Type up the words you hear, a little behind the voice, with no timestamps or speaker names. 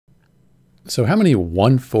So how many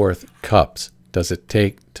 1/4 cups does it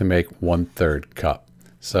take to make 1/3 cup?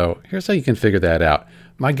 So here's how you can figure that out.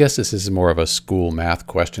 My guess this is more of a school math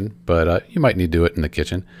question, but you might need to do it in the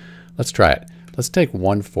kitchen. Let's try it. Let's take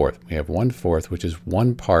 1/4. We have 1/4, which is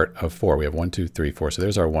 1 part of 4. We have 1, 2, 3, 4. So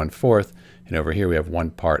there's our 1/4. And over here we have 1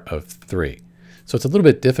 part of 3. So it's a little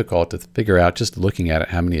bit difficult to figure out just looking at it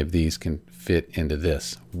how many of these can fit into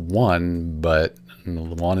this. 1, but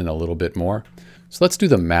 1 and a little bit more. So let's do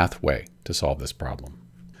the math way to solve this problem.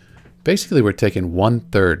 Basically, we're taking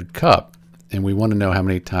 1/3 cup, and we want to know how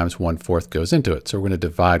many times 1/4 goes into it. So we're going to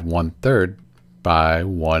divide 1/3 by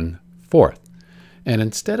 1/4. And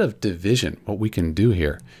instead of division, what we can do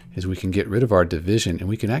here is we can get rid of our division, and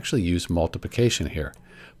we can actually use multiplication here.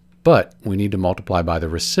 But we need to multiply by the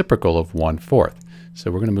reciprocal of 1/4.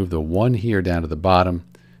 So we're going to move the 1 here down to the bottom,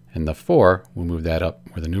 and the 4, we'll move that up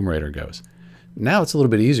where the numerator goes. Now it's a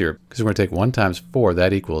little bit easier because we're going to take 1 times 4,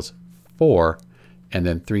 that equals 4, and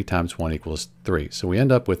then 3 times 1 equals 3. So we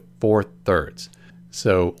end up with 4/3.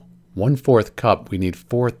 So 1/4 cup, we need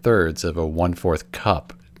 4/3 of a 1/4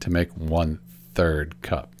 cup to make 1/3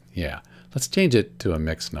 cup. Yeah, let's change it to a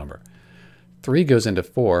mixed number. 3 goes into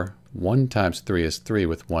 4. 1 times 3 is 3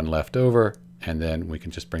 with 1 left over, and then we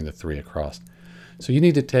can just bring the 3 across. So you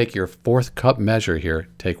need to take your 4th cup measure here,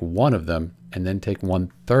 take 1 of them, and then take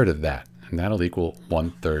 1/3 of that, and that'll equal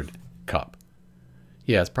 1/3 cup.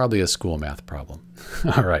 Yeah, it's probably a school math problem.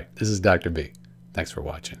 All right, this is Dr. B. Thanks for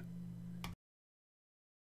watching.